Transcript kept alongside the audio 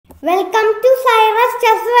Welcome to Cyrus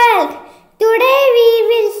Chess World. Today we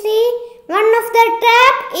will see one of the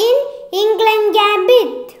trap in Englund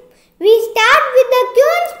Gambit. We start with the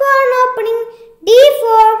queen pawn opening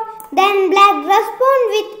d4, then black responds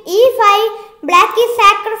with e5. Black is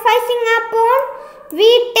sacrificing a pawn.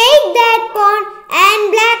 We take that pawn and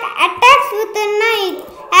black attacks with the knight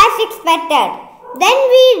as expected. Then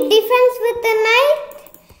we defend with the knight.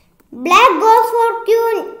 Black goes for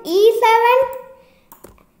queen e7.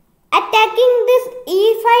 Attacking this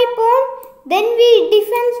e5 pawn, then we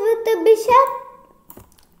defend with the bishop.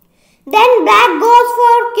 Then black goes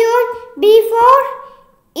for queen b4.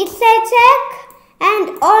 It's a check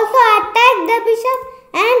and also attack the bishop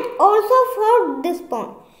and also for this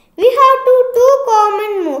pawn. We have two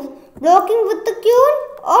common moves, blocking with the queen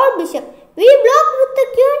or bishop. We block with the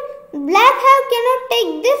queen. Black cannot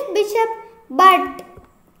take this bishop, but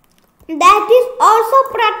that is also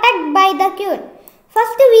protected by the queen.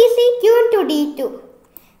 First we see queen to d2.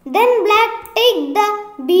 Then black take the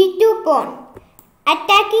b2 pawn,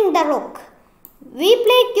 attacking the rook. We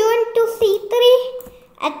play queen to c3,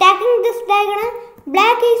 attacking this diagonal.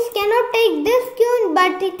 Black cannot take this queen,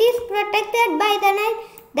 but it is protected by the knight.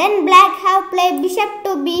 Then black play bishop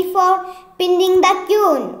to b4, pinning the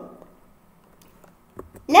queen.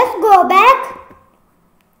 Let's go back.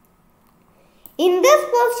 In this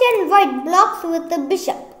position, white blocks with the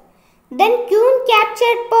bishop. Then queen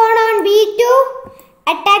captured pawn on b2,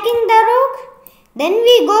 attacking the rook. Then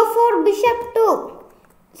we go for bishop to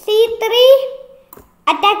c3,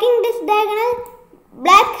 attacking this diagonal.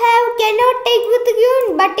 Black cannot take with the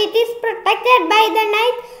queen, but it is protected by the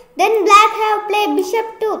knight. Then black play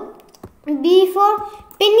bishop to b4,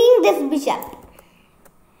 pinning this bishop.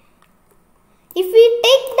 If we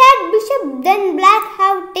take that bishop, then black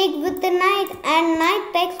take with the knight and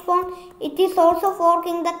knight takes pawn. It is also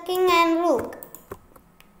forking the king and rook.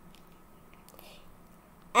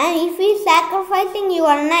 And if we sacrificing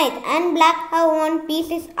your knight and black one piece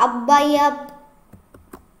is up by up.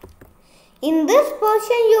 In this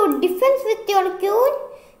position you defend with your queen.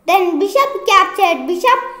 Then bishop captured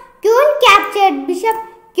bishop, queen captured bishop,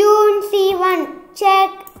 queen c1,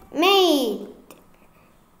 checkmate.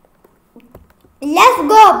 Let's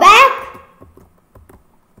go back.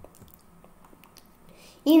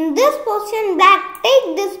 In this position, black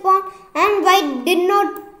take this pawn and white did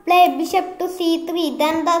not play bishop to c3.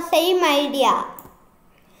 Then the same idea.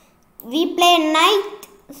 We play knight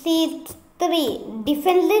c3,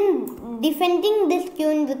 defending this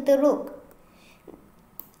queen with the rook.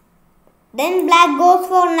 Then black goes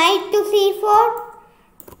for knight to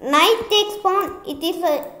c4. Knight takes pawn. It is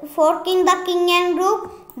forking the king and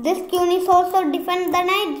rook. This queen is also defend the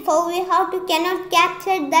knight, so we cannot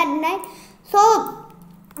capture that knight. So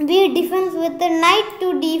we defend with the knight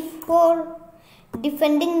to d4,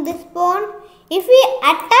 defending this pawn. If we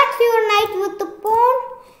attack your knight with the pawn,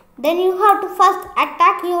 then you have to first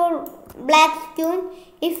attack your black's queen.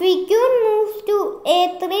 If we queen moves to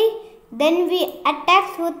a3, then we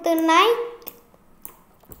attack with the knight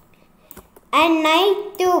and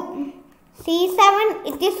knight to c7.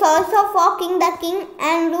 It is also forking the king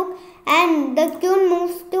and rook, and the queen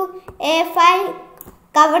moves to a5,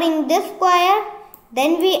 covering this square.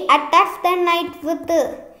 Then we attack the knight with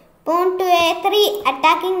the pawn to a3,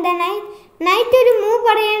 attacking the knight. Knight to move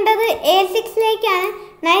parayendadu a6 lekana.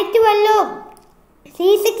 Knight vallo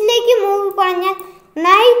c6 lekku move paranja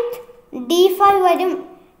knight d5 varum.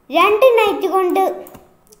 Rendu knight kondu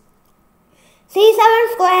c7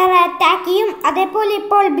 square attack ചെയ്യും. അതേപോലെ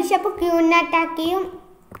ഇപ്പോൾ bishop queen attack ചെയ്യും.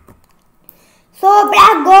 So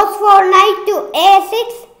black goes for knight to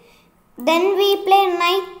a6. Then we play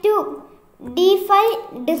knight to d5,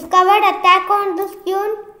 discovered attack on this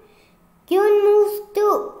queen. Queen moves to.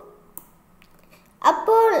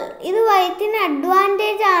 അപ്പോൾ ഇത് വൈറ്റിന്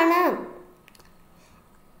advantage ആണ്.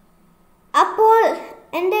 അപ്പോൾ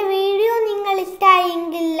എൻ്റെ video നിങ്ങൾ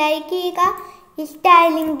ഇഷ്ടമായെങ്കിൽ ലൈക്ക് ചെയ്യുക,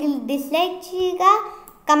 ഇഷ്ടമായില്ലെങ്കിൽ ഡിസ്ലൈക്ക് ചെയ്യുക,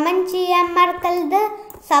 കമൻറ്റ് ചെയ്യാൻ മറക്കരുത്.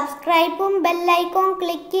 സബ്സ്ക്രൈബും ബെല്ലൈക്കോൺ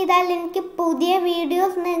ക്ലിക്ക് ചെയ്താൽ എനിക്ക് പുതിയ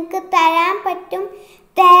വീഡിയോസ് നിങ്ങൾക്ക് തരാൻ പറ്റും.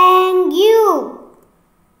 Thank you.